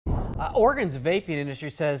Oregon's vaping industry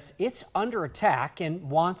says it's under attack and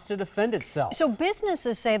wants to defend itself. So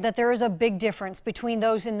businesses say that there is a big difference between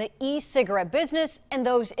those in the e-cigarette business and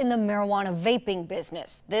those in the marijuana vaping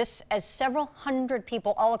business. This as several hundred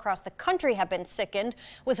people all across the country have been sickened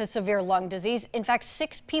with a severe lung disease. In fact,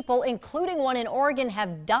 6 people, including one in Oregon,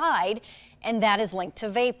 have died, and that is linked to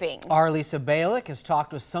vaping. Our Lisa Balick has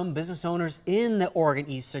talked with some business owners in the Oregon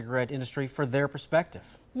e-cigarette industry for their perspective.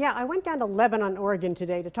 Yeah, I went down to Lebanon, Oregon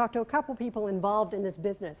today to talk to a couple people involved in this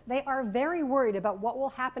business. They are very worried about what will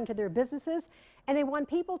happen to their businesses, and they want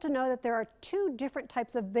people to know that there are 2 different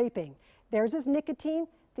types of vaping. Theirs is nicotine,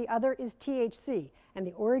 the other is THC, and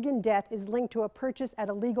the Oregon death is linked to a purchase at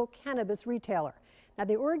a legal cannabis retailer. Now,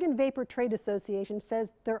 the Oregon Vapor Trade Association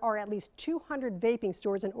says there are at least 200 vaping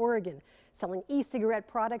stores in Oregon selling e-cigarette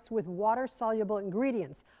products with water-soluble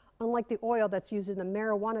ingredients, unlike the oil that's used in the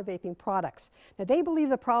marijuana vaping products. Now, they believe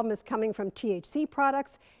the problem is coming from THC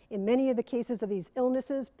products. In many of the cases of these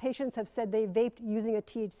illnesses, patients have said they vaped using a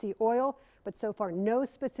THC oil, but so far no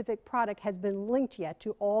specific product has been linked yet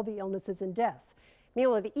to all the illnesses and deaths.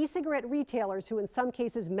 Meanwhile, the e-cigarette retailers, who in some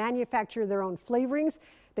cases manufacture their own flavorings,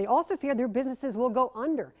 they also fear their businesses will go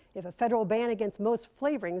under if a federal ban against most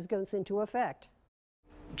flavorings goes into effect.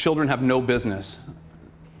 Children have no business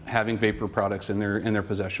having vapor products in their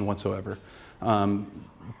possession whatsoever.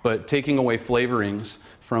 But taking away flavorings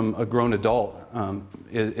from a grown adult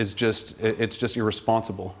it's just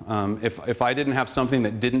irresponsible. If I didn't have something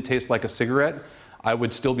that didn't taste like a cigarette, I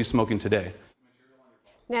would still be smoking today.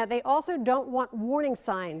 Now, they also don't want warning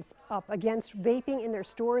signs up against vaping in their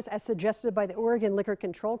stores as suggested by the Oregon Liquor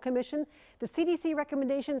Control Commission. The CDC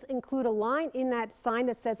recommendations include a line in that sign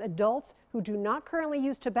that says adults who do not currently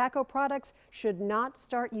use tobacco products should not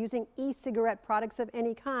start using e-cigarette products of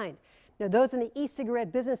any kind. Now, those in the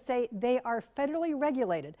e-cigarette business say they are federally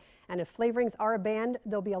regulated, and if flavorings are banned,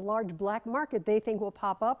 there'll be a large black market they think will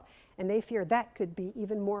pop up, and they fear that could be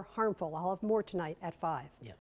even more harmful. I'll have more tonight at 5. Yeah.